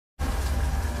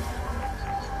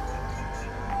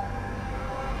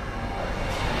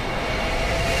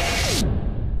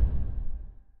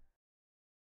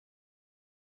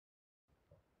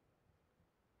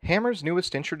Hammer's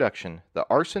newest introduction, the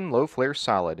Arson Low Flare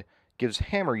Solid, gives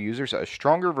Hammer users a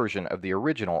stronger version of the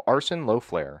original Arson Low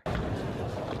Flare.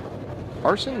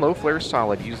 Arson Low Flare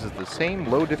Solid uses the same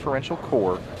low differential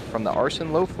core from the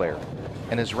Arson Low Flare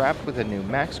and is wrapped with a new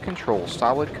Max Control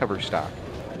solid cover stock.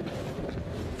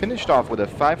 Finished off with a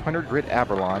 500 grit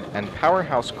Abralon and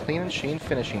Powerhouse Clean and Sheen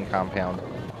finishing compound,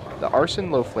 the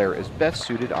Arson Low Flare is best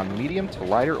suited on medium to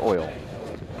lighter oil.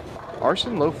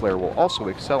 Arson Low Flare will also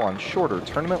excel on shorter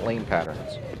tournament lane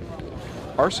patterns.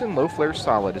 Arson Low Flare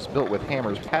Solid is built with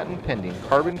Hammer's patent-pending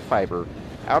carbon fiber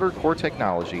outer core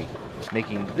technology,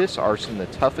 making this Arson the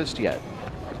toughest yet.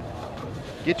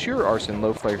 Get your Arson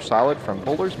Low Flare Solid from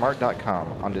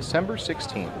BowlersMart.com on December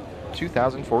 16,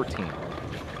 2014.